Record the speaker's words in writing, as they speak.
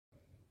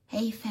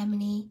Hey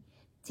family,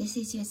 this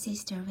is your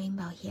sister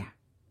Rainbow here.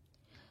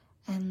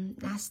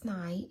 Last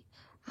night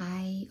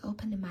I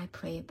opened my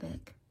prayer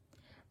book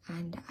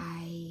and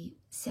I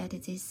said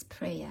this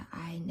prayer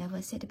I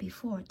never said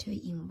before,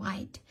 to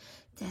invite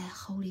the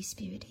Holy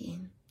Spirit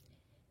in,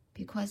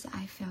 because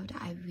I felt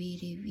I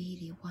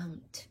really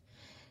want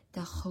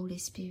the Holy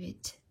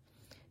Spirit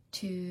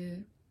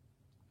to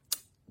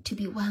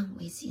be one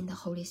within the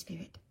Holy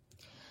Spirit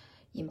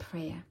in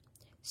prayer.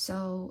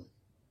 So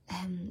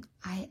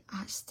I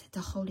asked the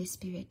Holy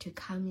Spirit to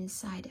come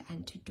inside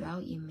and to dwell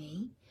in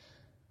me,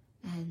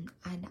 and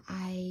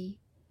I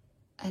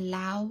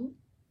allow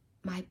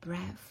my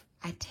breath.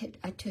 I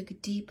took a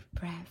deep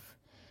breath,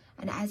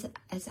 and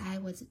as I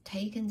was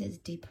taking this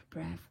deep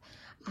breath,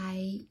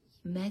 I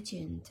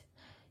imagined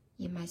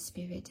in my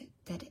spirit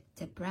that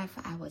the breath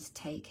I was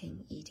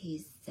taking, it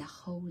is the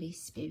Holy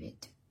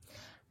Spirit.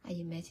 I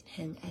imagined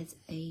him as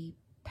a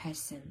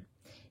person,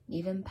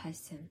 living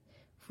person,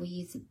 who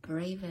is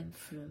breathing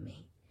through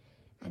me.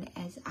 And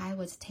as I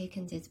was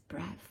taking this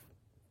breath,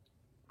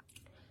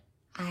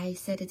 I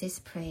said this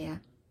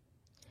prayer: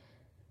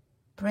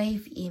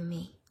 breathe in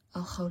me,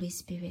 O Holy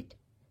Spirit,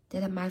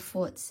 that my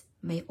thoughts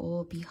may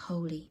all be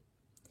holy.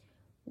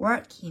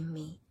 Work in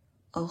me,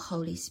 O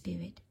Holy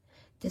Spirit,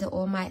 that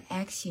all my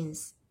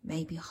actions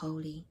may be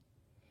holy.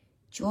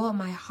 Draw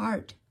my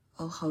heart,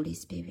 O Holy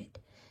Spirit,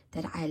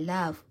 that I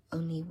love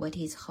only what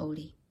is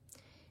holy.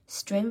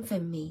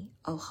 Strengthen me,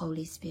 O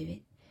Holy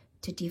Spirit,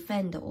 to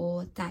defend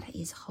all that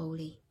is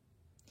holy.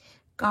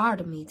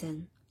 Guard me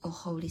then, O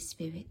Holy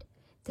Spirit,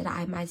 that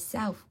I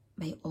myself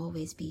may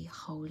always be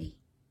holy.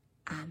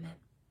 Amen.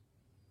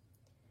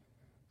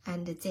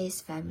 And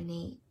this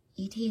family,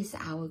 it is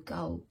our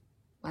goal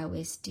while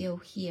we're still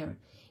here,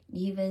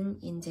 even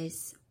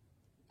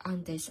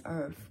on this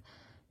earth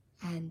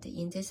and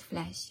in this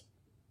flesh.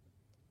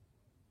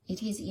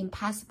 It is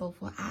impossible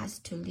for us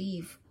to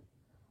live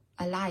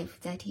a life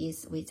that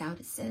is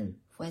without sin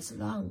for as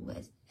long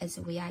as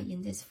we are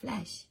in this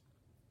flesh.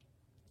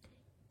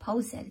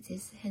 Paul said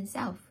this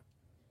himself.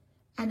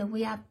 And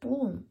we are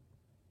born.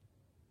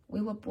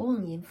 We were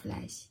born in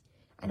flesh,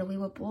 and we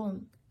were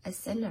born a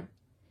sinner.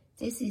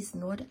 This is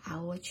not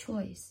our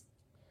choice.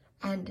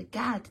 And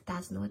God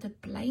does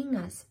not blame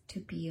us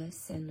to be a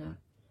sinner.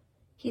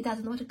 He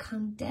does not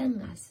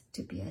condemn us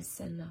to be a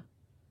sinner.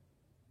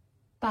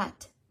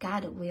 But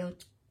God will,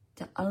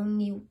 the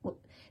only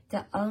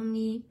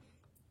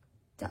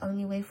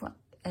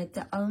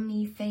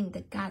thing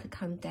that God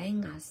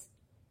condemns us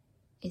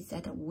is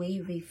that we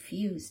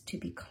refuse to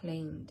be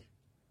cleaned.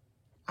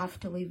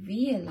 After we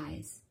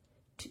realize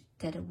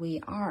that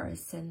we are a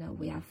sinner,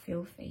 we are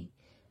filthy,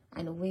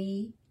 and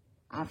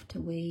after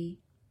we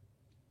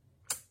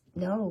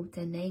know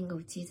the name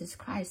of Jesus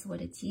Christ,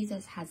 what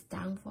Jesus has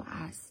done for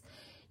us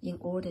in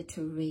order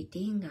to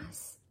redeem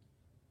us,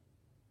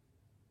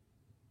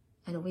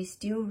 and we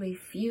still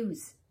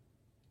refuse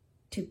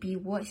to be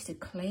washed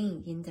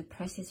clean in the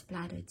precious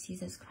blood of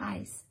Jesus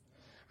Christ,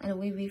 and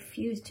we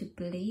refuse to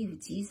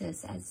believe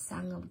Jesus as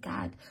Son of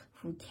God,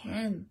 who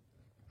came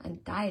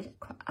and died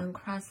on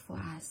cross for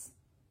us,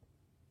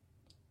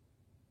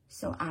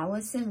 so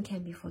our sin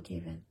can be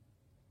forgiven.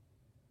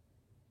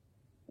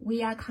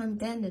 We are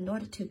condemned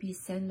not to be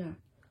sinner.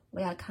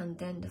 We are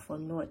condemned for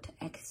not to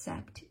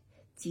accept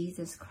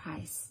Jesus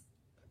Christ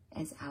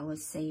as our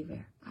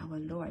Savior, our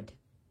Lord.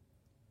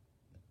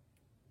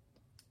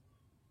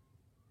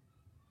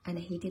 And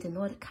he did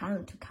not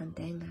come to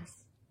condemn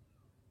us,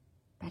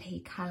 but he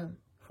came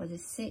for the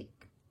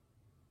sick,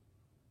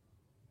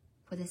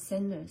 for the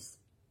sinners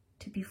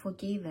to be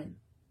forgiven,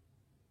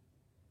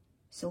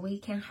 so we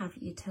can have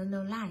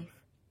eternal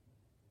life.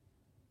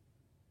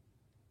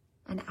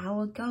 And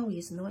our goal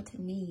is not to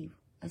live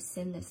a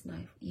sinless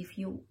life. If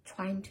you're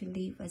trying to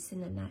live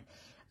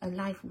a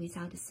life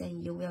without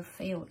sin, you will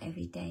fail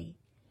every day,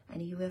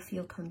 and you will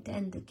feel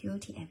condemned,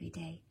 guilty every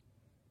day.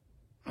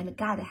 And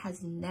God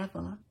has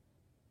never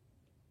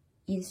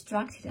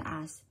instructed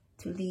us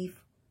to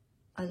live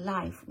a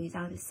life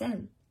without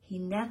sin. He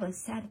never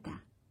said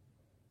that.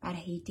 But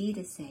he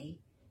did say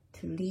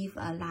to live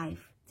a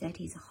life that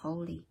is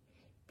holy,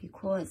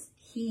 because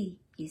he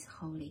is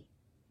holy.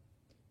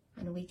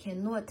 And we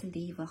cannot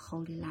live a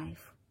holy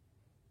life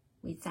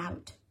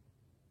without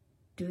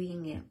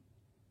doing it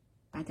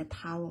by the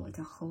power of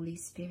the Holy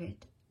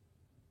Spirit,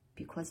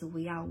 because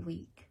we are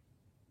weak.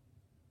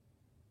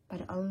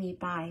 But only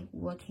by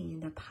walking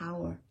in the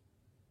power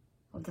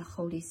of the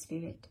Holy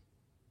Spirit,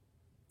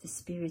 the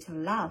Spirit of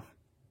love,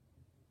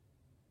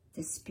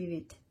 the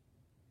Spirit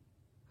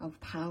of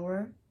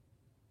power,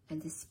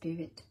 and the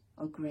Spirit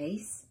of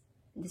grace,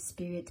 and the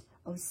Spirit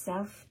of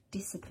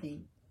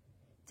self-discipline,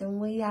 then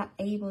we are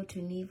able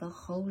to live a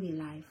holy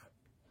life.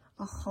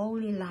 A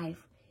holy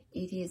life,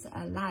 it is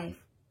a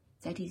life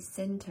that is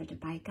centered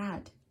by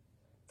God,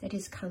 that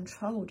is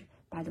controlled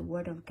by the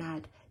Word of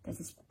God, that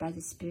is by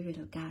the Spirit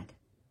of God.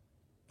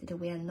 That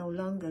we are no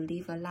longer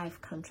live a life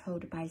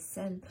controlled by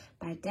sin,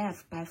 by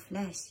death, by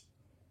flesh,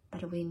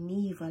 but we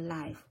live a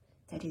life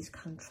that is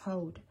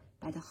controlled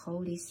by the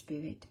Holy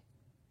Spirit.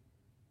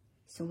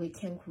 so we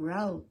can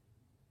grow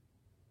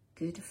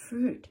good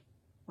fruit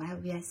while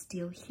we are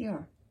still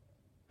here.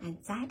 And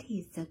that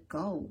is the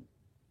goal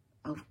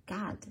of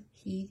God.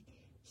 He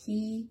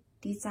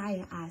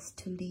desires us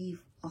to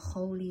live a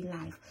holy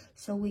life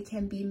so we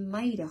can be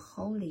made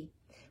holy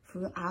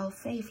through our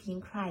faith in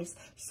Christ,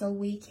 so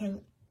we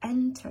can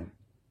enter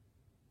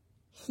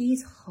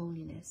His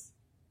holiness.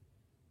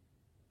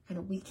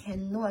 And we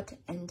cannot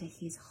enter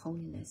His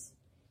holiness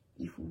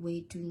if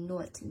we do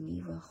not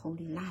live a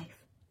holy life.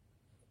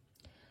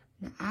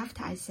 And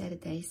after I said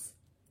this,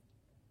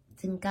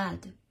 then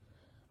God,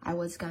 I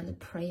was going to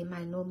pray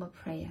my normal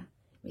prayer,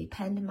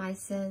 repent my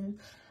sin,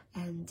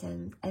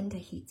 and enter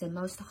the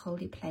most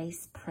holy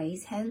place,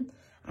 praise Him,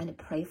 and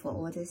pray for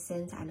all the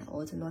saints and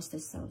all the lost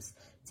souls.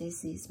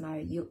 This is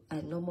my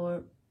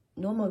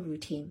normal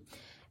routine.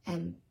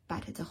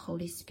 But the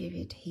Holy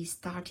Spirit, He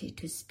started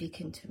to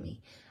speaking to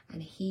me,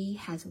 and He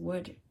has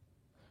word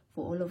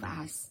for all of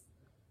us.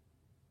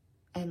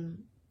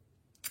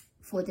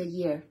 For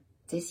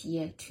this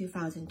year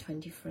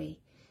 2023,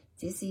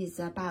 this is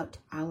about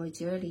our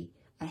journey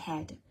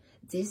ahead.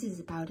 This is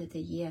about the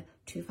year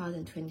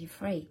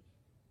 2023.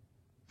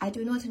 I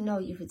do not know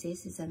if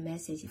this is a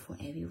message for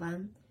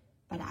everyone,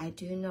 but I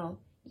do know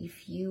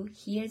if you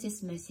hear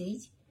this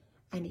message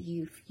and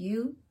if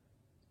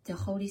the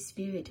Holy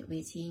Spirit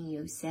within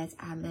you says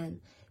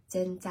Amen,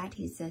 then that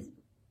is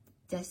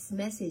this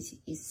message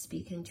is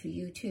speaking to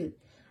you too,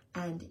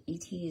 and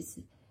it is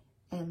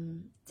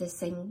the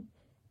same,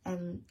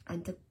 and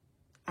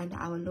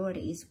our Lord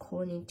is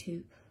calling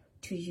to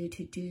you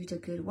to do the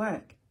good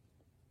work.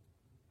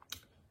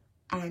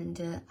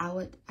 And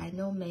I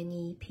know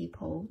many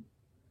people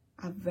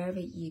are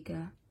very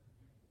eager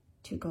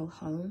to go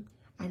home,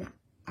 and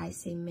I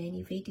see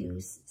many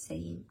videos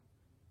saying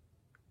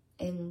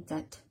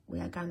that we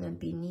are gonna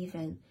be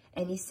leaving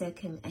any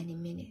second, any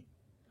minute.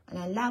 And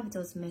I love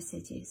those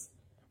messages,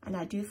 and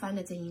I do find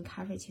them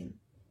encouraging.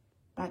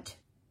 But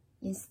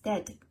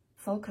instead,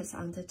 focus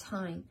on the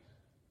time.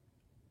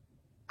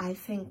 I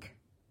think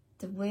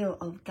the will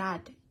of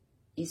God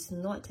is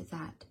not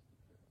that.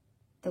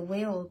 The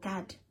will of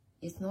God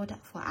is not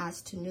for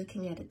us to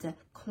looking at the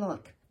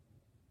clock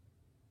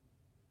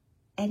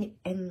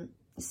and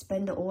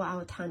spend all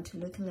our time to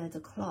looking at the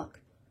clock.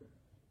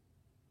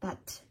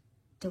 But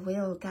the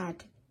will of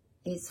God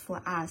is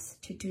for us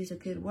to do the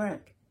good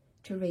work,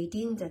 to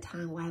redeem the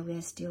time while we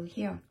are still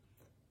here.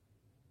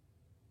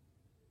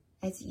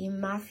 As in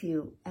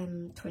Matthew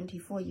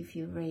 24, if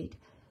you read,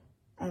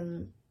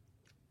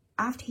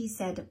 after He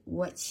said,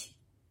 watch,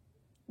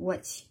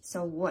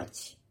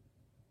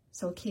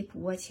 so keep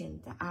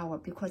watching the hour,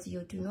 because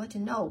you do not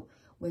know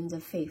when the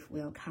thief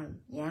will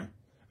come, yeah?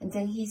 And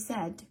then He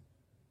said,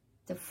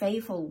 the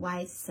faithful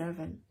wise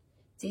servant,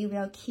 they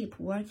will keep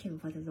working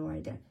for the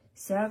Lord,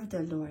 serve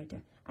the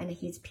Lord and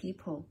His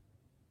people,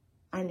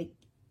 and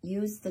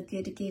use the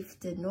good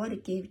gift the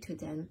Lord gave to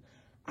them,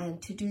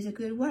 and to do the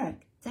good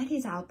work. That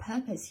is our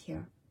purpose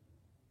here.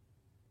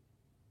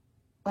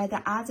 While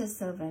the other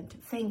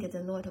servant think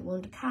the Lord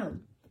won't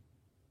come,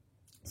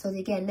 so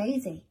they get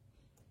lazy,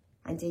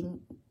 and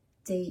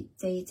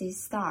they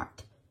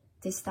start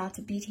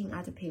beating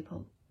other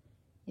people,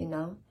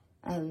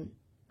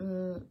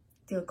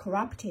 they're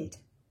corrupted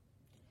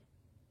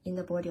in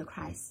the body of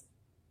Christ.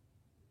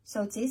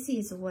 So this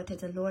is what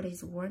the Lord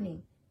is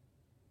warning,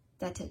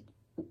 that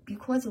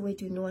because we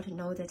do not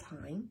know the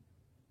time,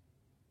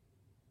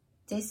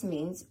 this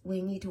means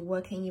we need to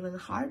work even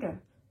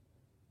harder.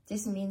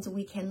 This means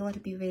we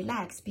cannot be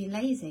relaxed, be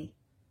lazy.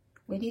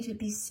 We need to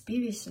be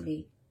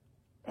spiritually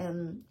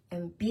and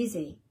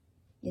busy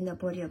in the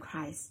body of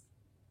Christ.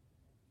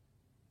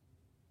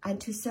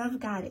 And to serve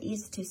God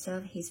is to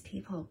serve His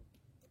people.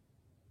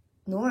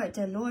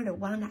 The Lord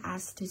wants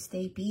us to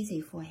stay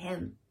busy for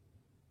Him,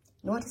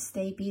 not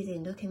stay busy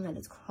looking at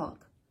the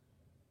clock.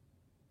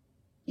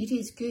 It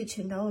is good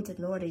to know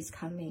the Lord is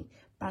coming,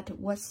 but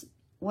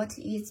what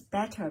is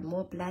better,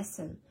 more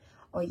blessing,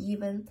 or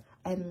even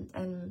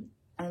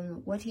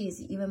what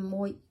is even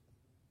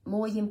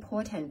more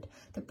important,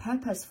 the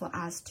purpose for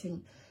us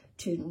to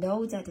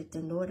know that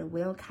the Lord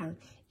will come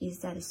is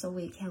that so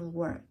we can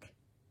work,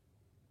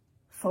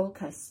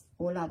 focus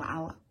all of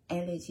our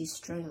energy,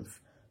 strength,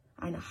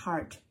 and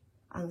heart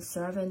on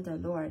serving the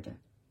Lord,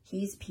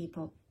 His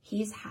people,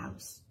 His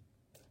house.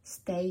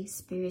 Stay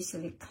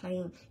spiritually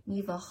clean,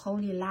 live a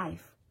holy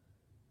life.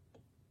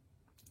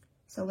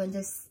 So when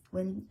they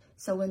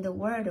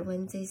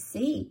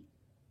see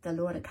the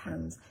Lord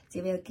comes,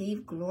 they will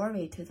give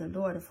glory to the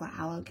Lord for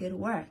our good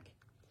work.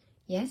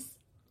 Yes?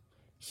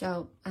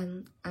 So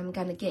I'm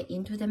gonna get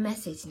into the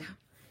message now.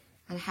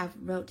 I have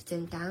wrote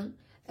them down.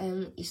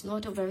 It's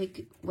not a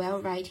very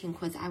well writing,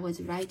 because I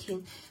was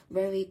writing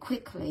very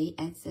quickly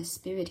as the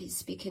Spirit is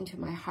speaking to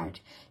my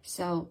heart.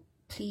 So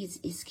please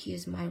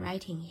excuse my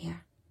writing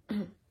here.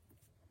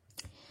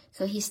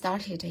 So he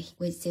started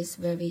with this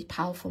very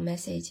powerful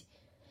message.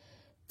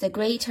 The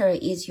greater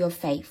is your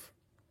faith.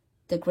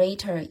 The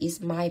greater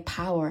is my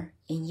power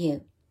in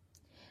you.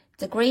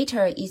 The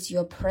greater is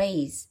your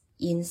praise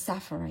in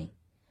suffering.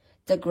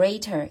 the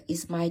greater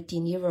is my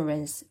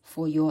deliverance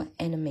from your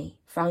enemy.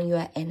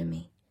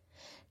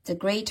 The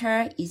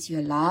greater is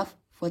your love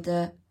for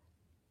the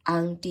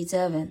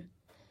undeserving.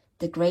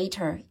 The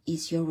greater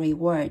is your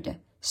reward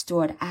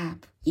stored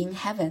up in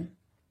heaven.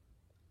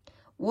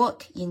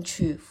 Walk in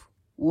truth,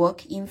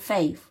 walk in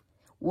faith,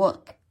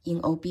 walk in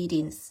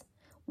obedience.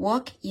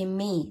 Walk in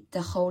me,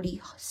 the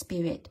Holy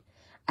Spirit.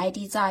 I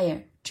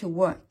desire to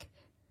work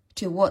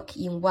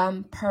in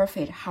one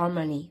perfect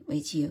harmony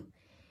with you.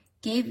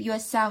 Give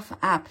yourself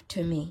up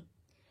to me.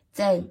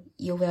 Then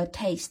you will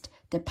taste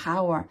the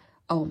power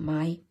of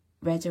my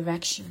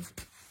resurrection.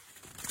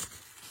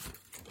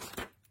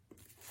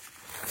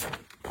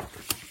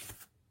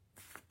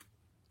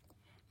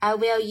 I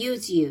will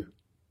use you,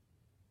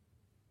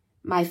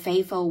 my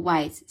faithful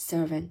wise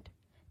servant,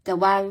 the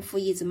one who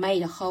is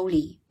made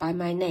holy by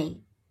my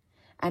name,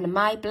 and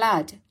my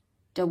blood,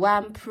 the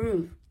one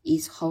proved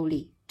is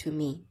holy to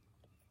me.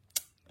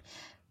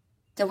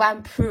 The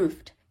one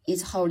proved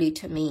is holy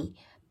to me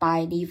by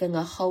living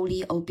a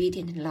holy,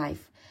 obedient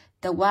life.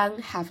 The one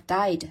have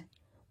died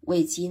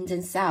within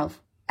themselves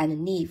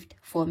and lived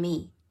for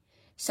me.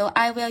 So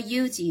I will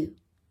use you,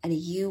 and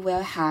you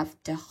will have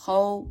the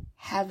whole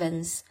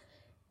heavens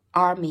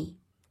army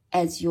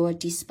at your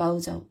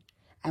disposal.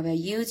 I will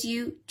use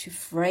you to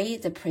free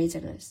the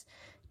prisoners,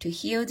 to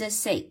heal the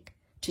sick,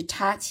 to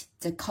touch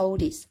the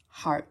coldest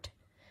heart,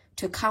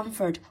 to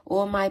comfort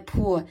all my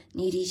poor,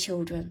 needy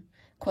children,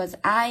 because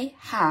I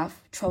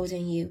have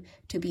chosen you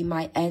to be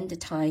my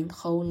end-time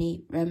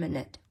holy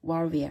remnant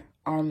warrior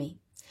army.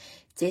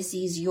 This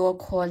is your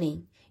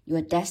calling,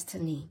 your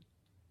destiny.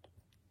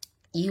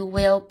 You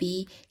will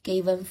be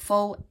given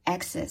full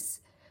access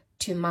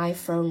to my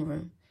throne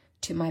room,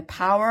 to my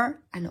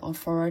power and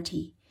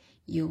authority.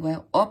 You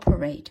will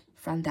operate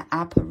from the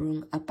upper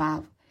room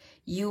above.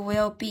 You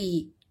will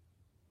be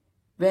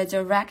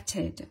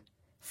resurrected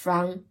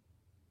from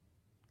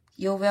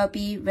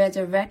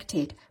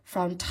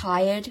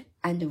tired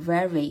and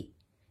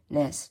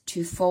weariness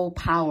to full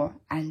power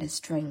and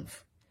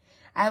strength.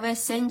 I will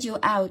send you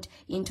out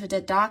into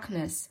the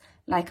darkness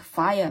like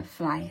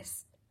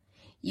fireflies.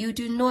 You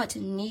do not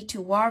need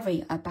to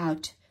worry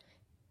about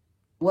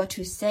what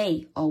to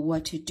say or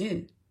what to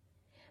do.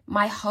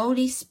 My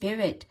Holy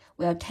Spirit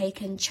will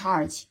take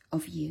charge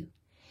of you.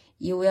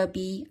 You will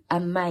be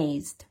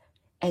amazed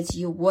as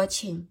you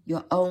watching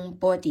your own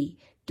body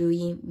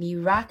doing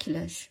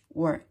miraculous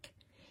work.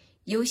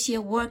 You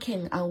shall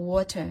walking on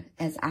water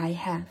as I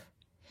have.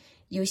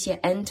 You shall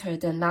enter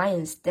the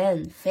lion's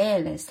den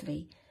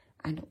fearlessly,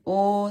 and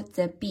all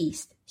the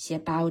beasts shall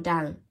bow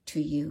down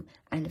to you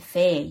and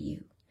fear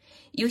you.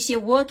 You shall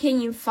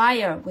walking in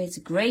fire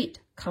with great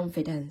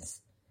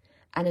confidence,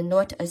 and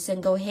not a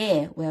single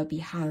hair will be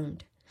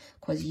harmed,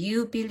 because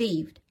you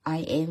believed I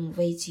am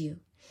with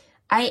you.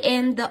 I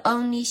am the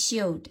only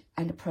shield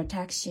and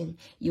protection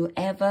you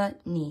ever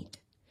need,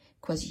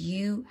 because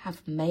you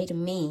have made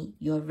me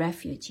your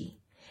refuge.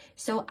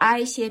 So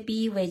I shall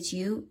be with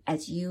you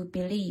as you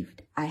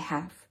believed I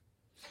have.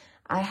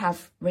 I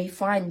have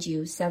refined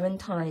you 7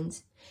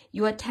 times.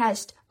 Your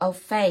test of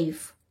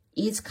faith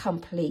is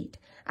complete,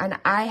 and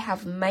I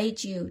have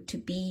made you to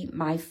be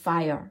my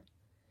fire.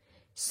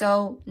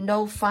 So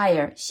no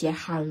fire shall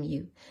harm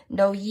you,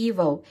 no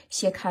evil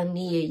shall come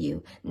near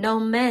you, no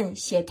man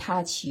shall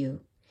touch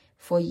you,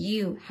 for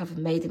you have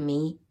made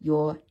me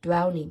your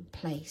dwelling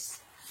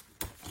place.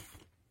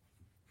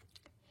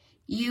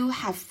 You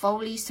have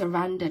fully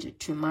surrendered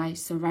to my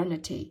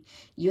serenity.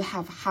 You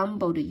have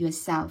humbled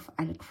yourself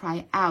and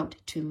cried out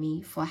to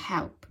me for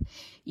help.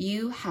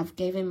 You have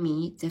given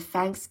me the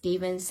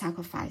thanksgiving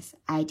sacrifice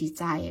I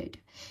desired.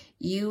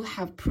 You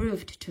have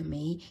proved to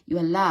me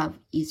your love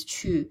is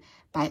true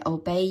by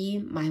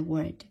obeying my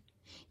word.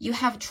 You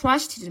have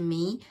trusted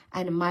me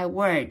and my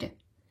word.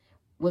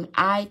 When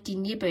I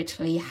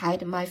deliberately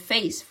hide my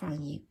face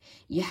from you,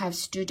 you have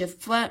stood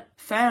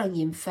firm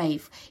in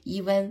faith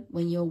even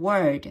when your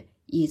word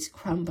is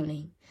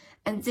crumbling.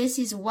 And this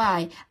is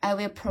why I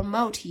will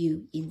promote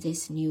you in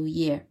this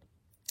new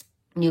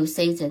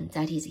season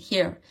that is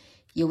here.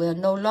 You will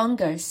no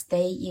longer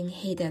stay in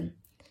hidden.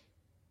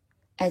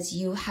 As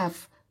you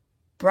have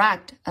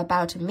bragged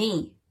about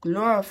me,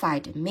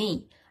 glorified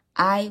me,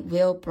 I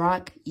will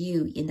brag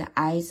you in the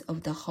eyes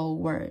of the whole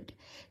world.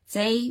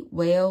 They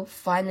will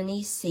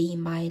finally see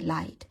my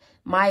light,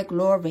 my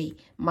glory,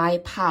 my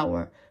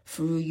power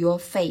through your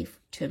faith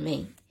to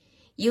me.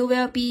 You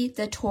will be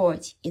the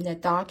torch in the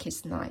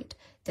darkest night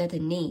that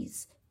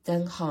needs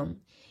them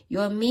home.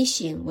 Your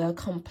mission will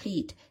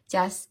complete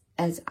just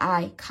as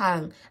I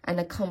come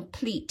and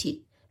completed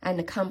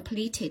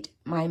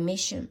my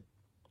mission.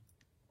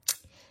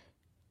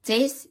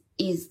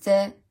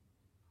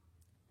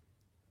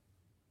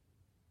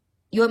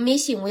 Your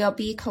mission will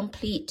be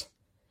complete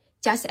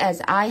just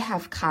as I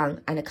have come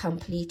and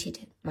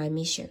completed my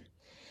mission.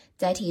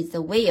 That is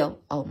the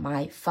will of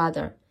my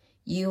Father.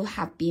 You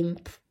have been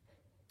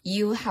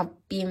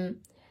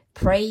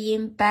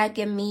praying,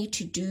 begging me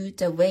to do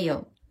the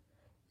will.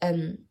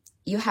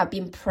 You have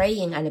been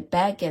praying and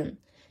begging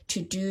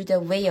to do the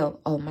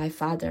will of my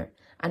Father.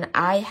 and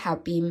I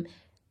have been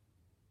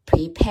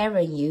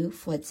preparing you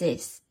for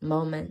this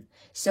moment.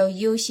 So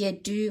you shall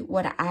do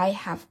what I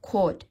have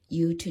called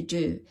you to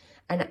do,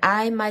 and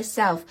I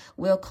myself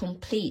will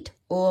complete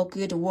all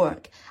good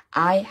work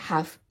I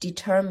have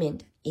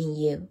determined in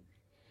you.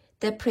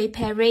 The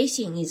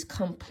preparation is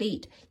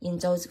complete in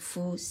those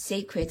who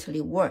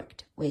secretly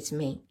worked with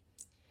me.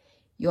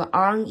 Your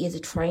arm is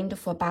trained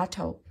for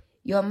battle.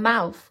 Your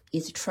mouth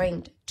is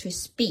trained to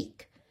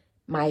speak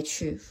my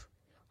truth.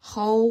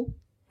 Whole,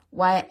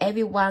 while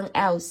everyone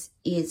else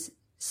is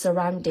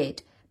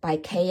surrounded by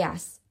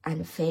chaos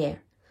and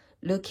fear,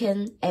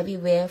 looking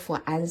everywhere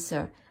for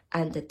answer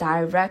and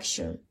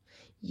direction,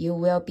 you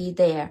will be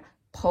there,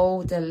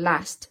 pull the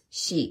last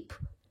sheep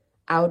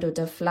out of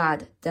the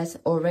flood that's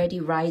already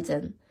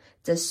risen,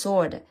 the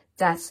sword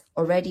that's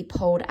already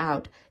pulled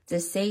out, the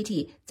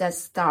city that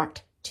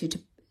started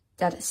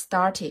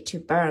to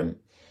burn.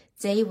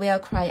 They will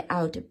cry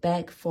out,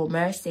 beg for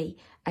mercy,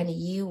 and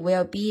you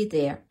will be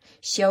there.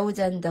 Show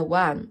them the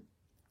way.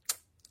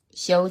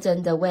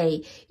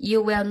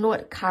 You will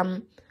not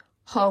come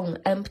home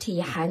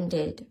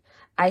empty-handed.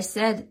 I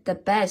said the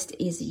best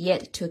is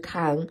yet to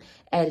come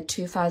at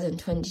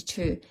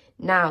 2022.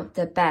 Now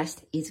the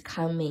best is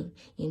coming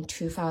in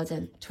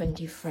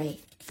 2023.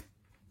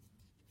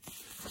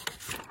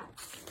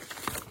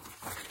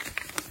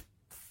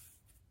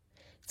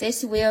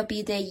 This will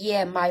be the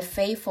year my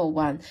faithful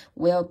one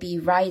will be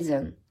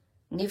risen,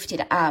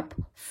 lifted up,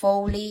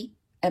 fully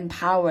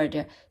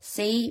empowered.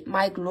 See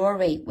my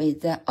glory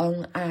with their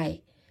own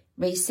eye.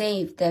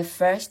 Receive the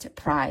first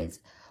prize.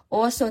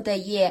 Also the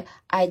year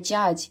I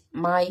judge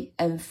my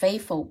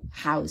unfaithful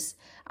house.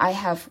 I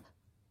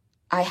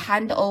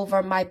hand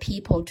over my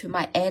people to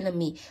my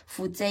enemy,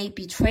 for they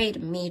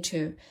betrayed me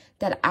too,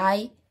 that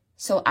I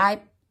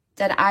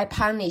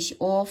punish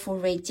all who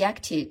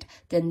rejected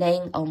the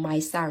name of my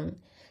son.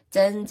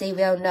 Then they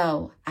will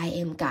know I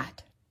am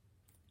God.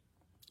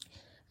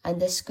 And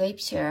the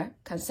scripture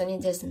concerning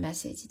this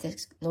message, the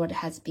Lord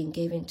has been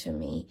given to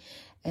me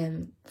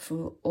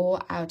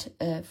throughout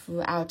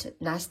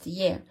last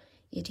year.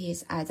 It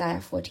is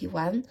Isaiah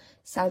 41,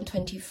 Psalm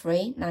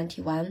 23,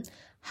 91,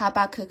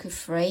 Habakkuk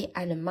 3,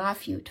 and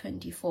Matthew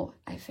 24,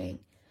 I think.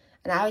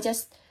 And I'll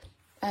just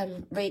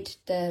read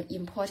the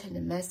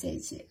important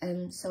message.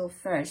 So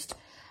first,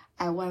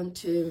 I want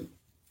to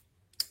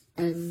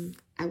read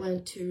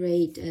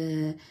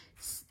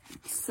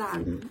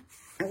Psalm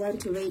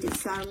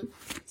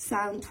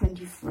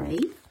 23.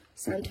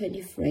 Psalm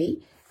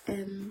 23. I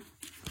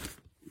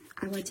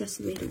will just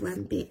read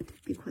one bit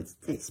because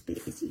this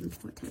bit is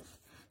important.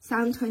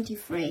 Psalm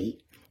 23,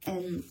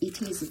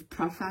 it is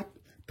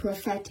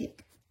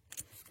prophetic.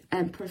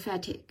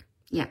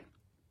 Yeah.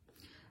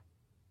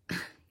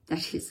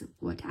 That is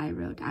what I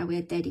wrote. I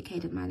will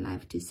dedicate my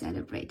life to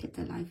celebrate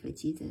the life of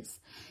Jesus.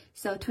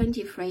 So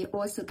 23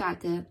 also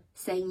got the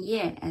same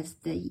year as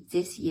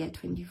this year,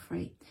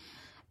 23.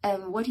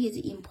 What is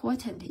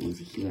important is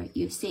here,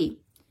 you see,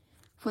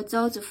 for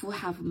those who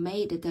have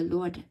made the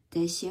Lord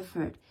their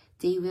shepherd,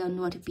 they will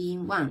not be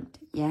in want.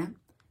 Yeah.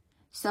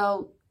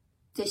 So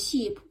the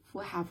sheep who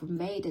have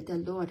made the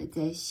Lord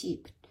their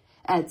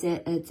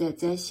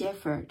their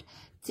shepherd,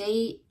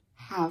 they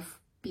have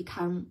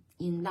become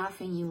in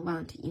nothing in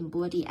want, in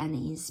body and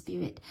in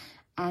spirit,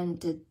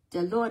 and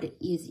the Lord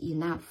is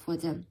enough for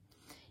them.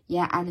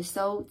 Yeah, and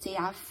so they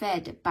are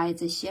fed by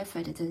the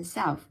shepherd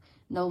themselves,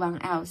 no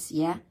one else.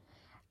 Yeah,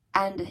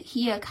 and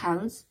here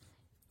comes.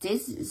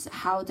 This is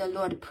how the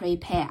Lord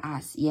prepare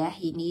us. Yeah,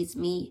 He needs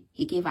me.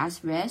 He gives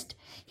us rest.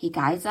 He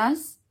guides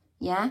us.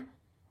 Yeah,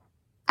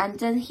 and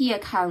then here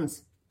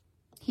comes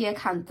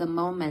the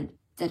moment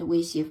that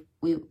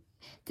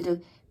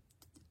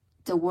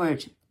the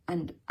word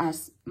and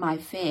as my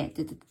fear,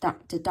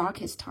 the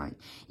darkest time.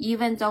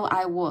 Even though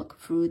I walk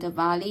through the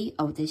valley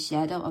of the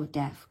shadow of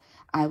death,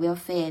 I will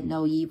fear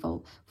no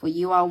evil, for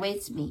you are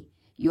with me.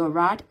 Your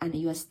rod and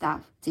your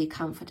staff, they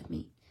comfort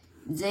me.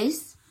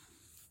 This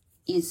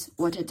is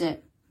what the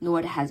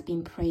Lord has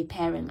been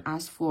preparing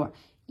us for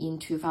in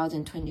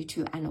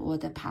 2022 and all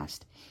the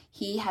past.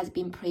 He has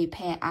been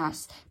preparing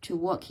us to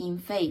walk in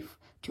faith,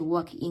 to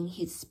walk in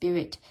His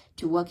Spirit,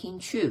 to walk in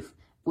truth,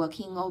 walk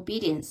in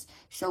obedience.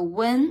 So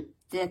when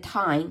the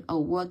time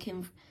of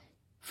walking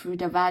through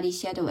the valley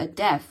shadow of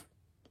death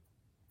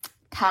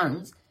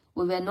comes,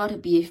 we will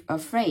not be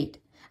afraid.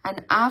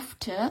 And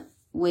after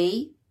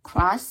we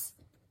cross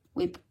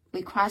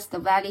the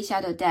valley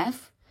shadow of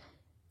death,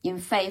 in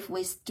faith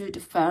we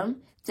stood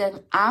firm,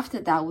 then after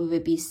that we will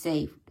be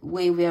saved.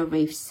 We will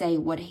receive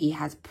what He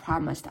has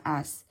promised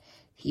us.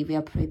 He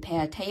will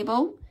prepare a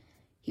table,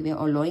 He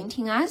will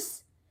anointing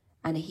us,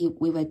 and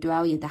we will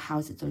dwell in the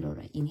house of the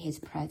Lord in His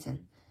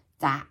presence.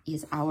 That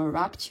is our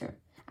rapture,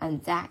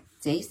 and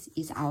this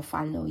is our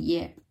final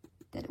year,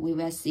 that we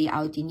will see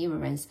our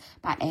deliverance,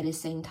 but at the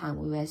same time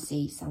we will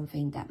see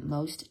something that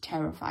most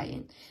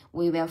terrifying.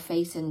 We will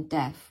face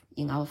death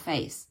in our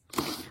face.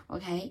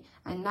 Okay,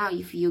 and now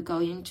if you go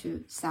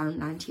into Psalm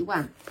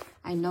 91,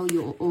 I know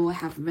you all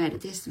have read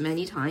this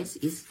many times.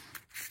 It's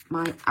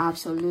my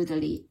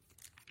absolutely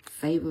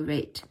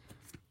favorite,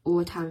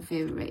 all-time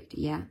favorite.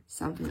 Yeah,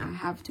 something I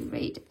have to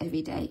read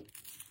every day.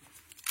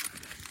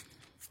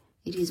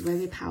 It is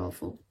very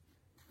powerful.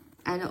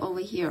 And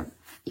over here,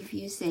 if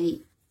you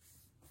say,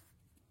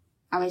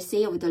 I will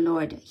say of the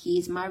Lord, He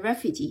is my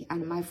refuge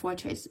and my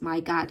fortress, my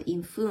God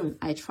in whom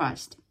I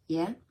trust.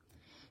 Yeah.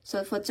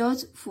 So for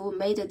those who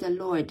made the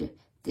Lord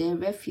their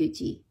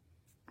refuge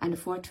and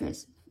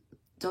fortress,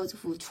 those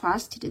who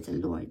trusted the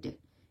Lord,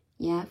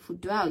 yeah, who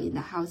dwell in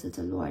the house of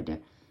the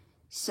Lord.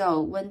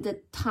 So when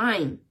the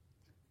time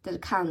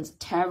that comes,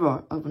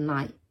 terror of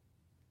night,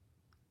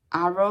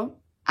 arrow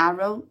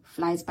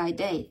flies by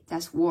day,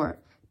 that's war,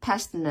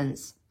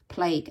 pestilence,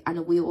 plague,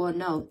 and we all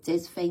know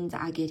these things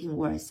are getting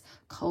worse.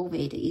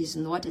 COVID is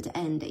not the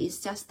end, it's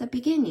just the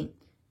beginning.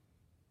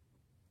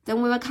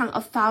 Then we will count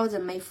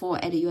 1,000 may fall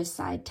at your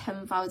side,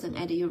 10,000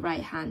 at your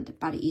right hand,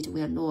 but it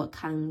will not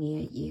come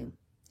near you.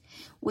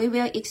 We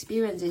will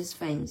experience these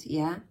things,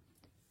 yeah?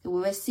 We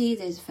will see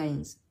these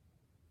things.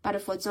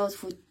 But for those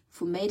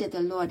who made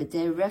the Lord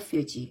their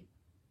refuge,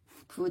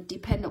 who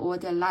depend all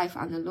their life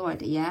on the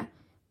Lord, yeah?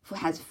 Who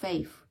has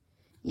faith,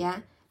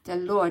 yeah? The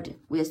Lord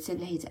will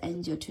send His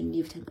angel to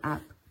lift him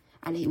up,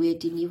 and He will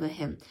deliver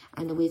him.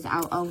 And with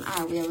our own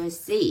eye, we will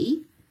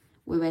see,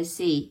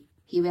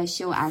 He will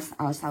show us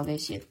our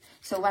salvation.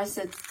 So once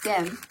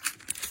again,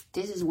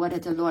 this is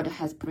what the Lord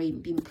has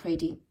been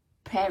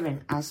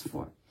preparing us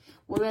for.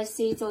 We will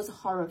see those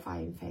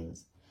horrifying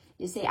things.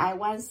 You see, I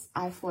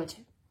thought,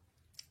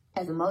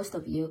 as most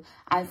of you,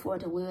 I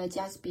thought we will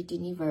just be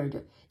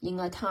delivered in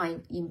a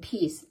time, in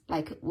peace,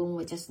 like when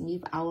we just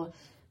live our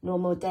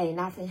normal day,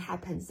 nothing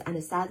happens,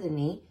 and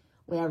suddenly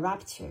we are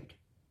raptured.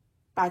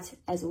 But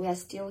as we are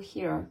still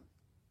here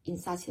in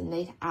such a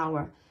late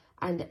hour,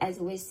 and as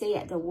we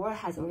see, the war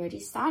has already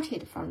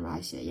started from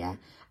Russia, yeah,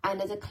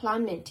 and the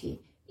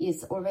calamity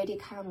is already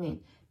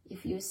coming.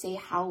 If you see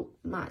how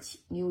much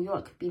New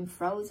York been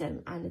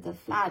frozen and the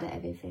flood,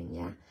 everything,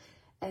 yeah,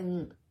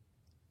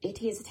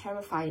 it is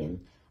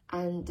terrifying.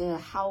 And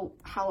how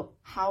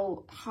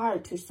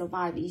hard to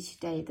survive each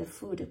day. The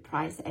food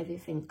price,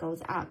 everything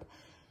goes up.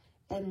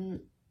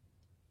 And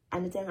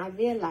then I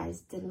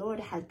realized the Lord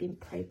has been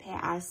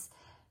prepared us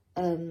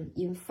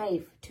in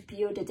faith to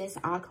build this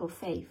ark of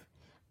faith.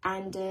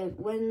 And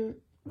when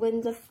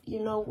the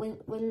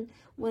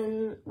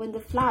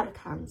flood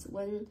comes,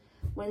 when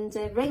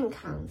the rain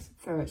comes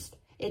first,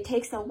 it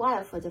takes a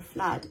while for the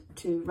flood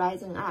to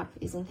rising up,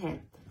 isn't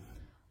it?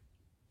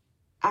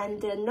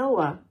 And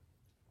Noah,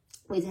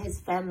 with his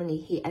family,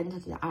 he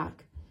entered the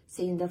ark,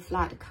 seeing the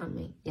flood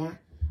coming, yeah?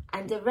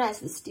 And the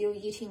rest is still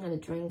eating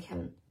and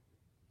drinking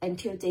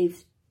until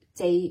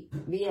they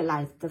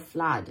realize the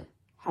flood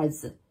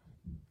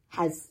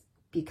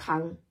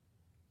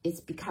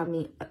it's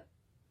becoming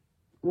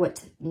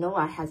what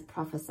Noah has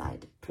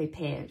prophesied,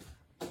 prepared.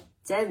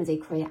 Then they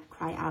cry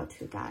out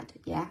to God,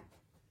 yeah?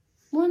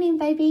 Morning,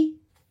 baby.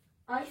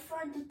 I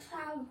find the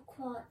town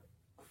quite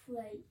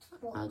great.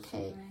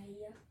 Okay.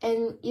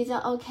 And is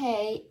it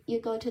okay you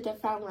go to the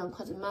front room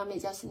because Mommy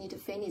just need to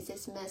finish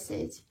this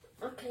message?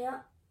 Okay.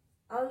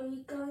 Are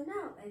we going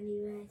out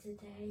anywhere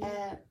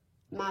today?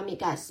 Mommy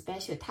got a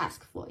special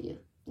task for you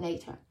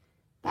later.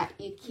 But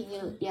you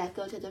can, yeah,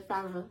 go to the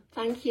front room.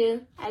 Thank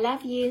you. I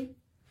love you.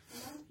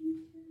 Love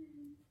you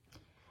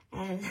too.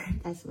 And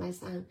that's my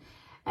son.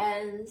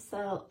 And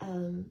so,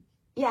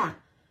 yeah.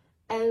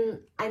 And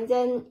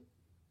then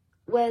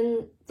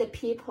when the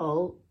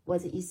people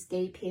was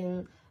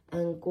escaping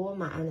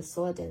Gomorrah and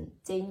Sodom,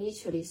 they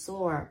literally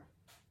saw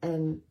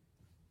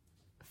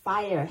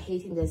fire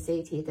hitting the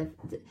city.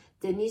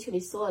 They literally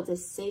saw the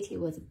city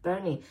was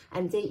burning,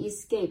 and they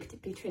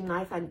escaped between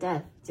life and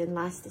death the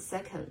last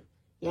second,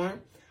 yeah?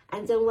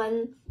 And then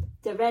when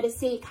the Red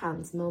Sea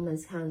comes,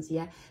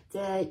 yeah,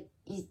 the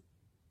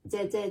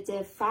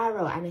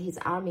Pharaoh and his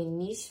army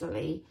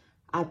initially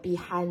are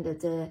behind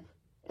the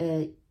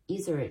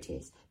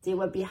Israelites. They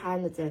were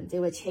behind them. They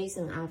were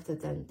chasing after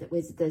them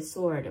with the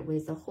sword,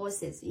 with the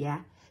horses,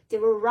 yeah? They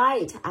were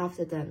right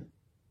after them.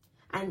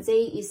 And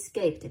they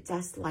escaped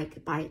just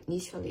like by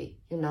literally,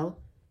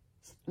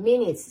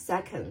 minutes,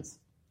 seconds.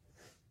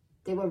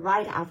 They were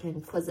right after him,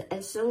 because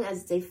as soon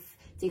as they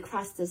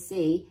crossed the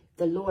sea,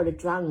 the Lord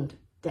drowned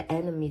the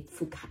enemy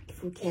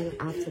who came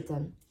after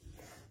them.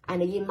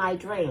 And in my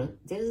dream,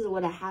 this is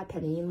what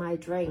happened in my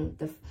dream.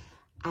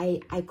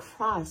 In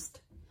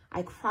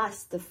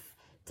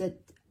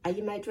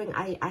my dream,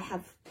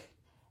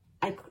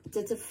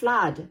 the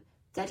flood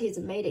that is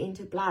made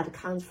into blood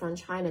comes from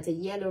China. The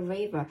Yellow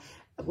River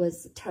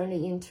was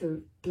turning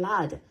into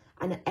blood,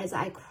 and as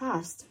I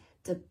crossed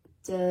the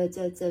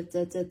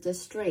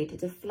street,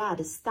 the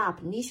flood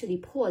stopped, literally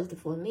paused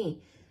for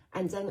me.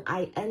 And then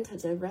I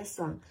entered the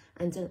restaurant,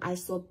 and then I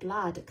saw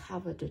blood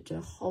covered the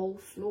whole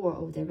floor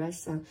of the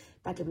restaurant,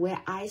 but where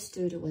I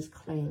stood was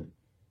clean.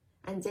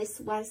 And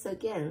this, once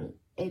again,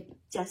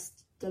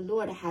 the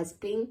Lord has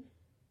been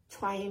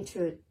trying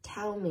to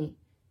tell me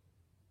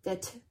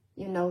that,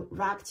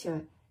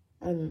 rapture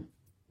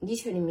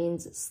literally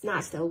means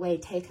snatched away,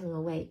 taken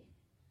away.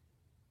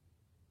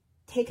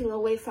 Taken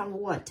away from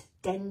what?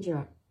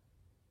 Danger.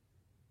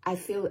 I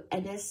feel,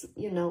 unless,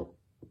 you know,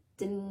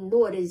 the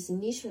Lord is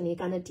initially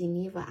going to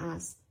deliver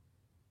us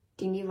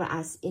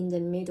in the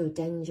middle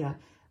danger,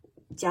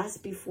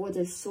 just before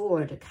the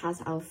sword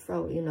cuts our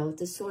throat. You know,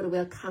 the sword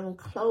will come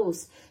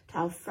close to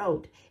our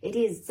throat. It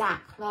is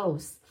that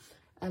close.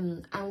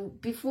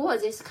 And before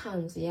this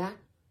comes, yeah,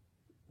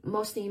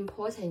 most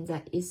important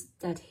is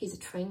that he's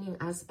training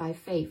us by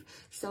faith.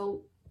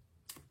 So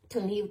to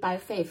live by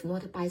faith,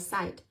 not by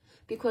sight.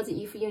 Because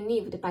if you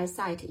lived by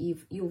sight,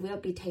 if you will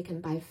be taken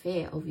by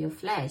fear of your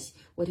flesh,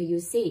 what you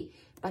see.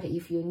 But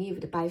if you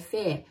lived by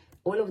fear,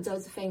 all of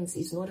those things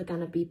is not going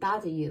to be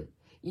bother you.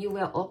 You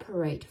will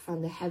operate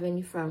from the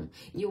heavenly throne.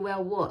 You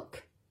will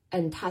walk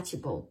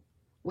untouchable,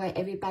 where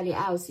everybody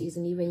else is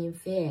living in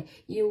fear.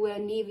 You will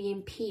live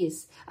in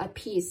peace, a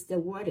peace the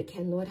world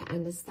cannot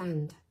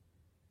understand.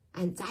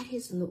 And that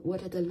is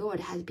what the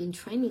Lord has been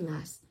training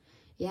us.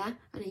 Yeah,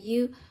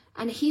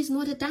 and he's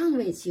not done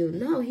with you.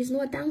 No, he's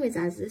not done with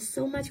us. There's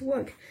so much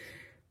work.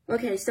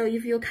 Okay, so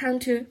if you come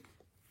to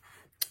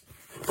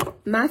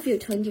Matthew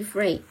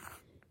 23,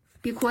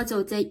 because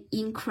of the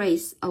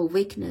increase of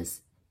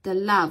weakness, the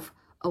love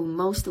of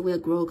most will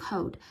grow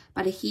cold,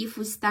 but he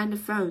who stands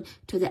firm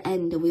to the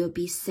end will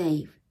be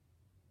saved.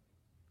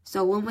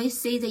 So when we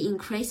see the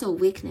increase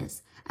of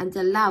weakness and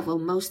the love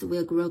of most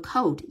will grow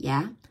cold,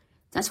 yeah,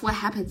 that's what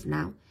happens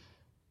now.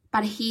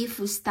 But he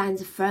who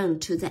stands firm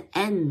to the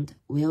end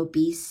will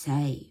be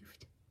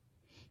saved.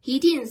 He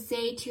didn't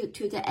say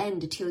to the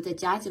end, till the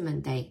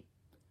judgment day.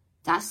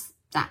 That's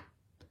that.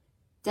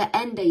 The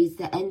end is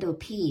the end of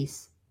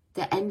peace,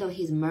 the end of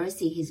his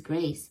mercy, his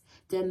grace,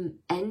 the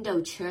end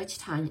of church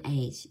time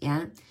age,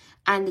 yeah?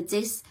 And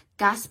this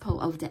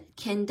gospel of the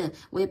kingdom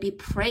will be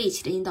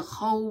preached in the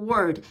whole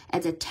world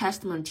as a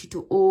testimony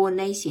to all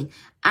nations,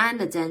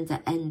 and then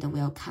the end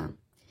will come.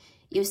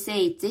 You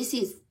see,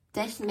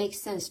 this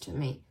makes sense to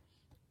me.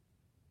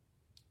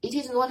 It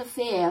is not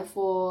fair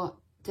for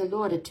the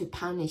Lord to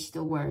punish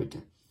the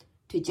world,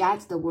 to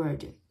judge the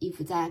world, if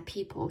that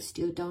people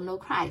still don't know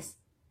Christ,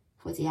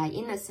 for they are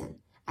innocent,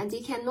 and they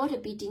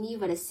cannot be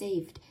delivered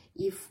saved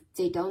if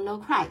they don't know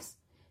Christ.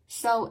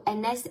 So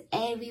unless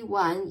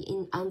everyone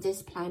on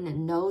this planet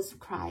knows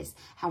Christ,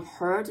 have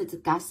heard the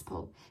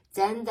gospel,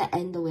 then the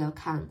end will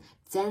come.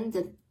 Then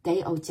the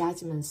day of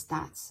judgment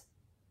starts.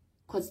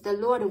 Because the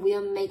Lord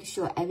will make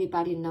sure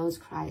everybody knows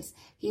Christ.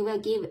 He will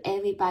give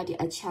everybody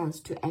a chance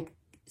to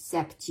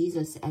accept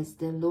Jesus as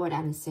the Lord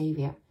and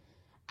Savior.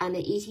 And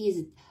it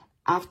is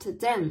after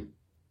them,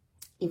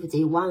 if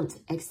they won't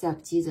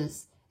accept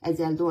Jesus as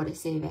their Lord and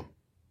Savior,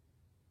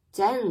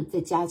 then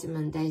the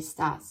judgment day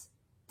starts.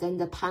 Then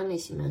the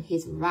punishment,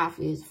 his wrath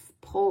is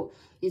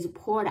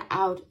poured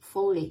out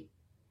fully.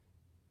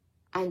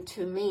 And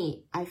to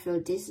me, I feel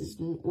this is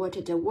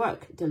what the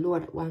work the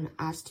Lord wants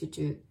us to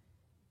do.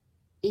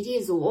 It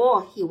is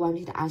all he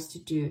wanted us to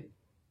do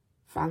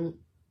from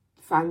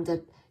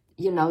the,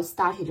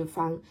 started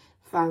from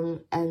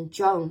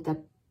John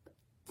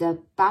the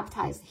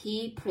Baptist.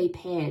 He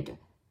prepared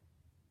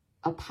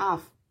a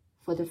path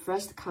for the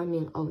first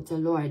coming of the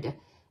Lord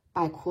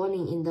by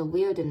calling in the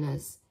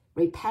wilderness,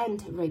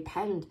 repent,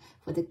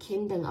 for the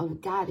kingdom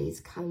of God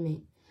is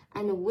coming.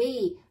 And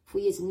we, who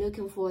is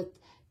looking for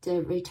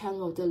the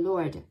return of the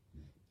Lord,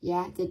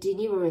 the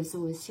deliverance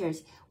of the church,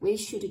 we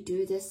should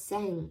do the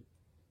same.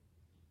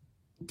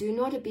 Do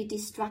not be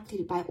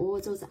distracted by all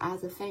those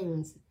other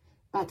things,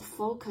 but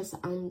focus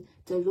on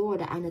the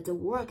Lord and the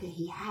work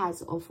he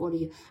has for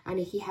you, and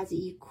he has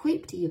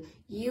equipped you.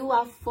 You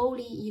are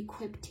fully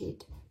equipped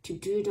to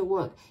do the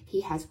work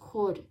he has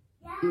called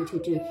you to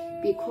do,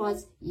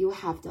 because you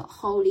have the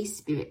Holy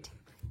Spirit.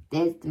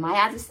 There's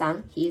my other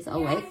son. He is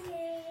awake.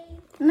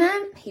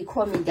 Mom, he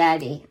called me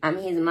daddy. I'm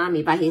his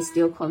mommy, but he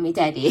still call me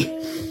daddy.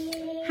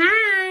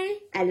 Hi,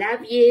 I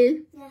love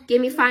you.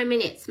 Give me 5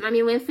 minutes.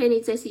 Mommy will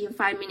finish this in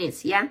 5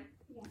 minutes, yeah?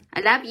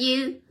 I love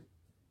you.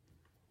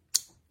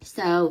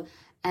 So,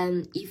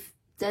 if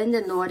then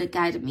the Lord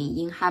guide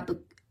me in Habakkuk,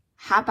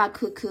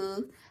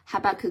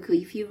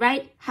 if you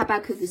write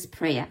Habakkuk's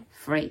prayer,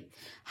 free.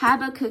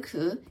 Habakkuk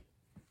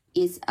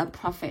is a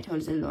prophet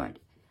of the Lord.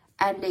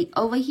 And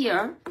over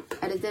here,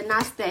 at the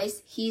last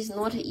days, he's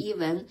not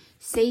even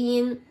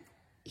saying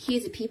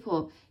his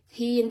people,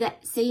 saying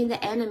the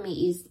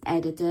enemy is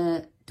at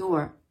the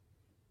door.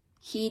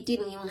 He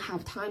didn't even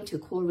have time to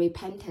call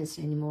repentance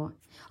anymore.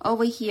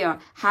 Over here,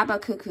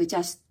 Habakkuk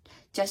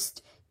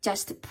just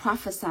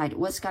prophesied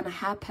what's going to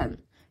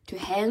happen to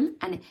him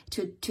and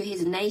to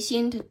his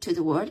nation, to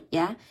the world.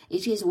 Yeah,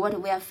 it is what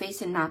we are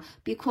facing now,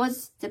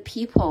 because the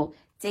people,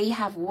 they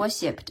have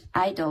worshipped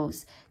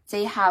idols.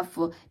 They have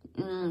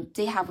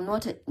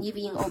not lived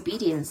in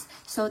obedience.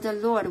 So the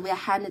Lord will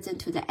hand them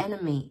to the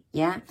enemy.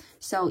 Yeah.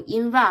 So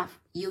in wrath,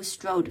 you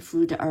strode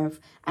through the earth,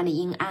 and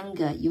in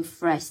anger, you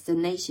thrashed the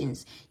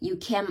nations. You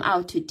came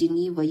out to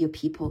deliver your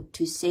people,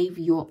 to save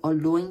your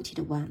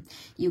anointed one.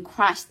 You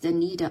crushed the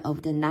leader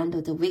of the land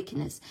of the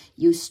wickedness.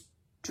 You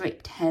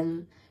stripped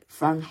him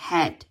from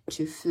head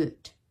to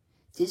foot.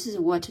 This is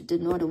what the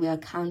Lord will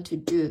come to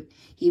do.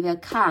 He will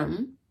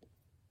come.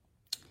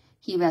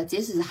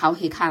 This is how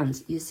he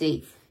comes, you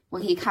see.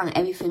 When he comes,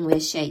 everything will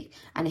shake,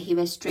 and he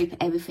will strip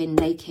everything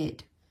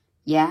naked.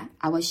 Yeah,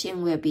 our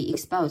shame will be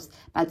exposed.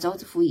 But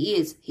those who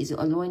is his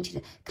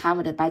anointed,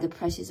 covered by the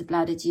precious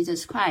blood of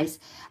Jesus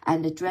Christ,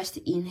 and dressed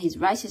in his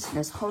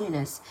righteousness,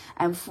 holiness,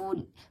 and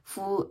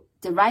for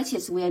the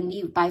righteous will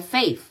live by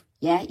faith.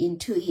 Yeah, in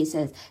 2 he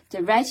says,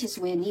 the righteous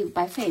will live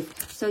by faith.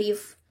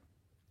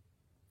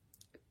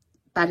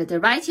 But the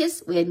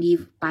righteous will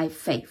live by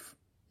faith.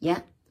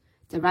 Yeah,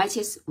 the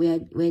righteous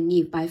will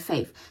live by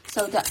faith.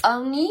 So the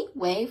only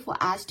way for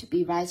us to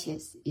be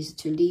righteous is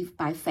to live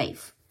by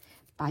faith.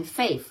 By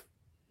faith,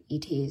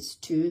 it is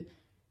to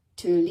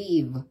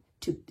live,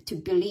 to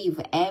believe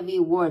every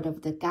word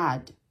of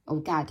God,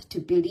 to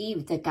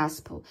believe the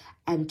gospel,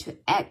 and to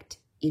act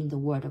in the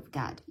word of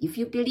God. If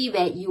you believe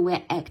it, you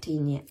will act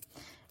in it.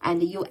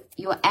 And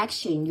your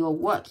action, your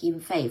work in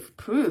faith,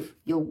 prove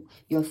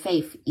your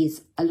faith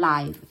is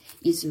alive,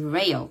 is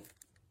real.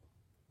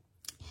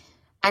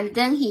 And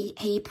then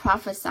he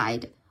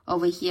prophesied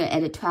over here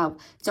at 12,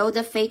 though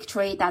the fig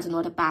tree does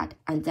not bud,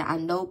 and there are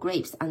no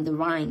grapes on the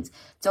vines,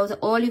 though the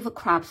olive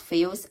crop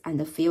fails, and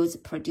the fields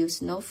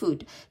produce no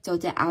food, though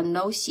there are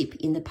no sheep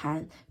in the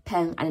pen,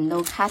 and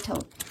no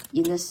cattle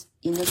in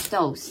the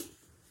stalls,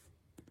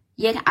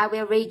 yet I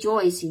will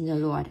rejoice in the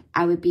Lord.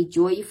 I will be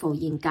joyful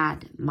in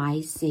God,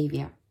 my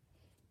Savior.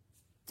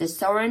 The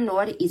sovereign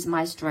Lord is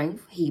my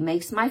strength. He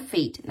makes my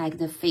feet like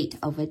the feet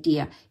of a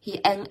deer.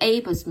 He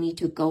enables me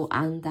to go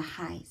on the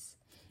heights.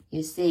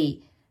 You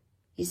see,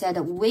 he said,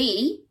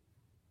 we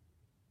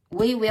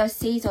will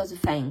see those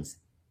things.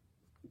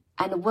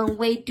 And when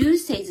we do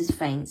see these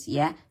things,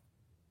 yeah,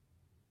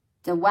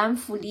 the one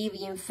who live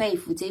in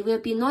faith, they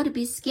will not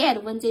be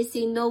scared when they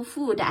see no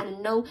food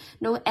and no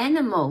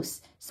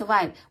animals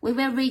survive. We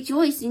will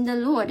rejoice in the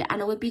Lord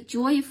and will be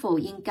joyful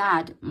in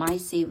God, my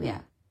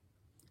Savior.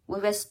 We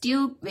will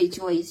still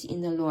rejoice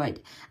in the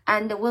Lord.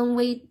 And when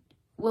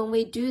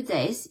we do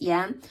this,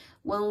 yeah,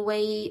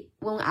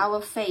 when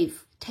our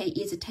faith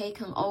is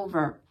taken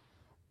over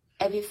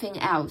everything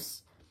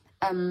else,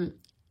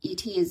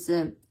 it is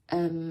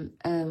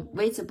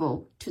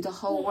visible to the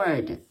whole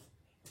world.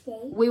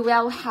 We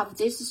will have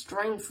this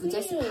strength,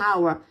 this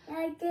power.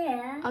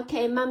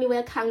 Okay, mommy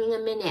will come in a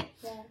minute.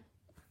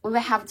 We will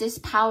have this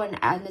power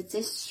and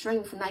this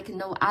strength like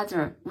no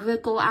other. We will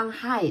go on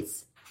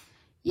heights.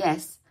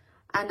 Yes.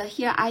 And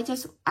here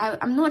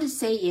I'm not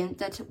saying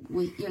that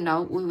we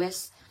will,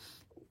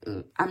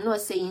 I'm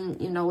not saying,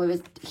 we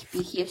will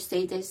be here,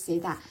 say this, say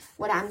that.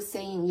 What I'm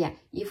saying, yeah,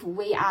 if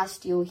we are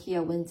still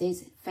here when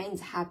these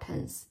things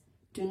happens,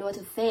 do not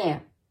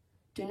fear,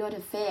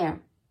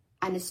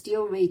 and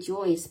still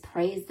rejoice,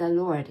 praise the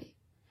Lord.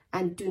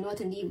 And do not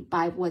live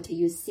by what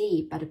you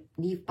see, but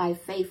live by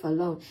faith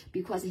alone,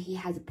 because he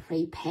has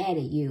prepared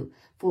you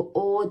for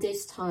all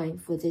this time,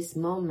 for this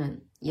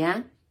moment,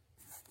 yeah?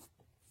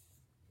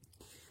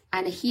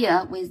 And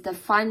here, with the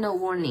final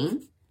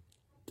warning,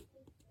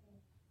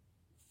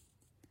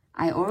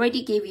 I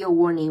already gave you a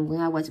warning when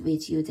I was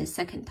with you the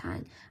second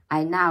time.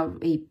 I now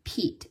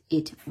repeat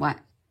it while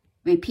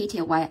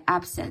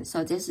absent.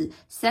 So this is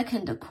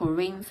 2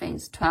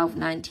 Corinthians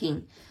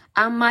 12:19.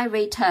 On my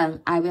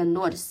return, I will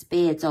not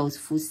spare those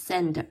who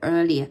sinned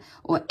earlier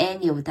or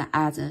any of the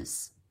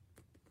others.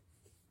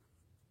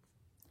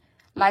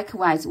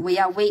 Likewise, we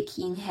are weak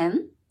in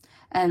him.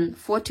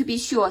 For to be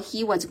sure,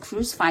 he was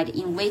crucified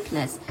in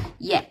weakness,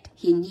 yet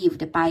he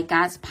lived by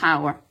God's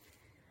power.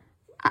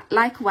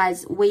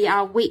 Likewise, we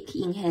are weak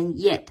in him,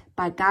 yet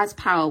by God's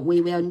power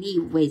we will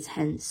live with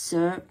him,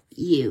 serve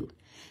you.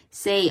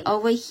 See,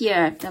 over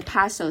here, the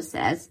apostle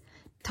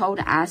told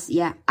us,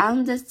 yeah,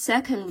 on the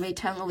second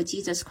return of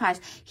Jesus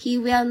Christ, he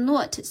will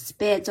not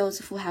spare those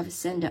who have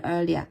sinned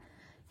earlier.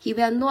 He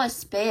will not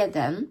spare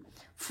them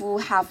who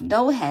have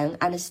known him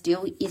and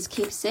still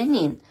keep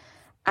sinning.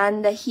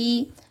 And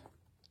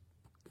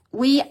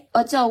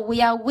although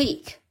we are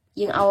weak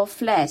in our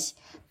flesh,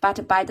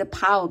 but by the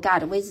power of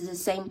God, with the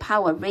same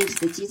power raised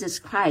Jesus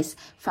Christ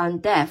from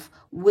death,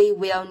 we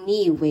will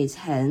live with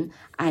him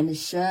and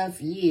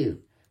serve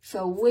you.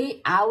 So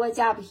our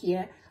job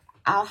here,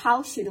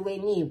 how should we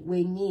live?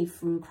 We live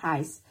through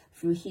Christ,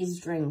 through his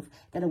strength,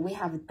 that we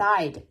have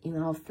died in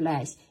our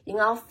flesh. In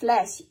our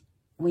flesh,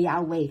 we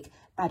are weak,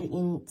 but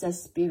in the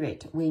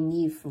spirit, we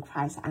live through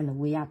Christ and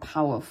we are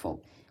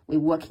powerful. We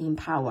work in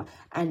power,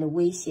 and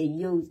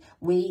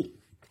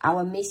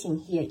our mission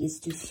here is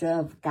to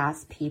serve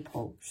God's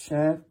people,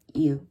 serve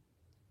you.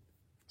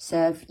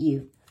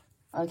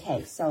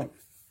 Okay, so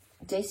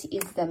this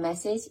is the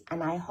message,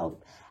 and I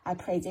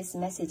pray this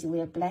message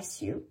will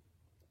bless you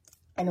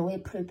and will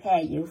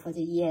prepare you for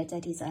the year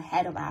that is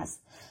ahead of us.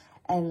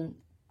 And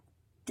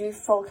do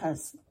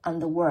focus on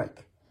the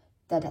work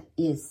that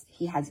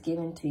he has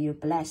given to you,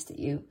 blessed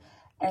you.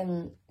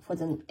 And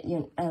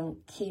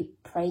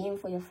keep praying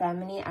for your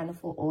family and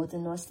for all the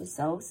lost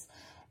souls.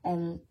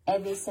 And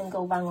every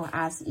single one of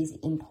us is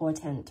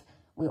important.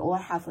 We all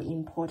have an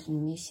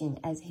important mission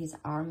as his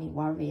army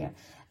warrior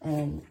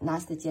and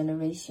last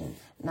generation,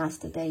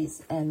 last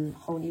days,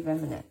 holy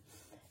remnant.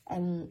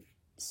 And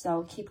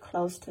so keep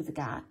close to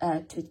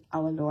to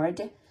our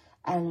Lord,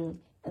 and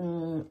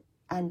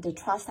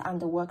trust on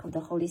the work of the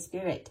Holy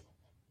Spirit,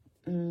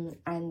 and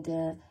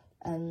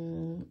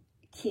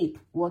keep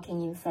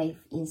walking in faith,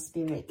 in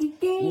spirit,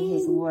 in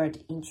His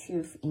word, in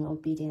truth, in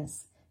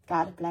obedience.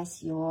 God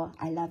bless you all.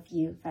 I love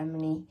you,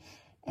 family,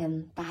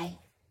 and bye.